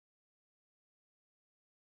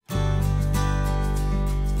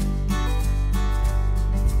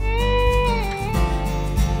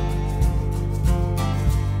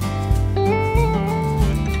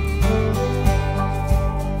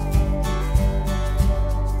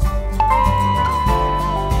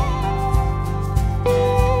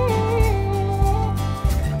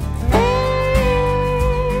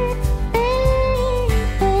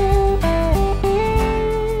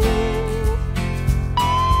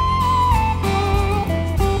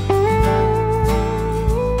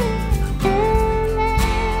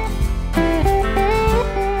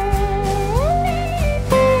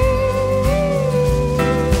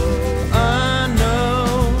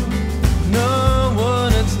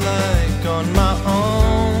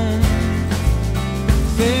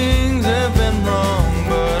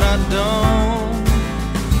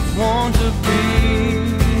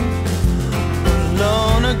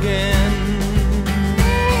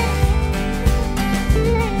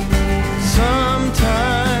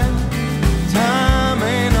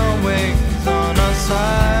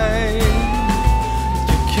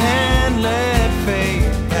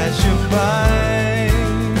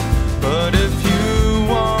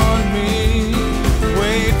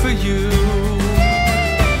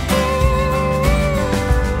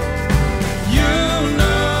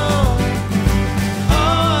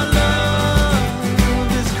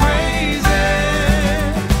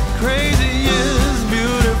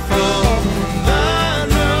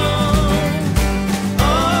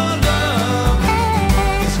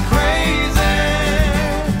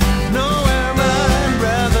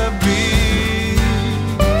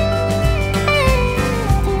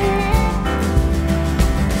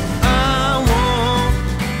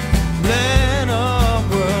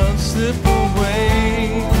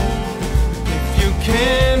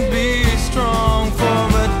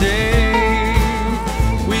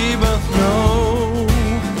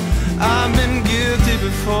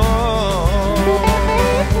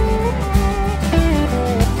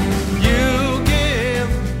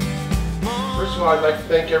like to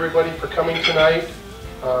thank everybody for coming tonight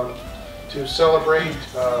to celebrate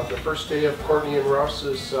the first day of Courtney and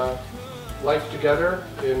Ross's life together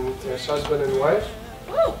as husband and wife.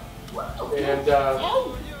 And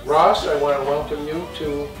Ross, I want to welcome you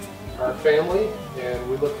to our family, and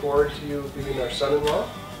we look forward to you being our son-in-law.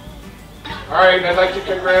 All right, I'd like to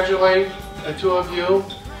congratulate the two of you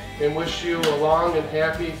and wish you a long and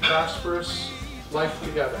happy, prosperous life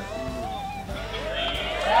together.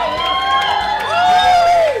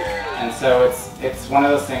 And so it's one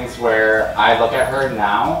of those things where I look at her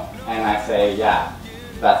now and I say, yeah,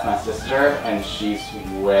 that's my sister, and she's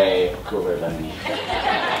way cooler than me.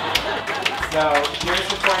 So here's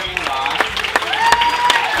the Courtney and Ross.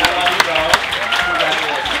 I love you both.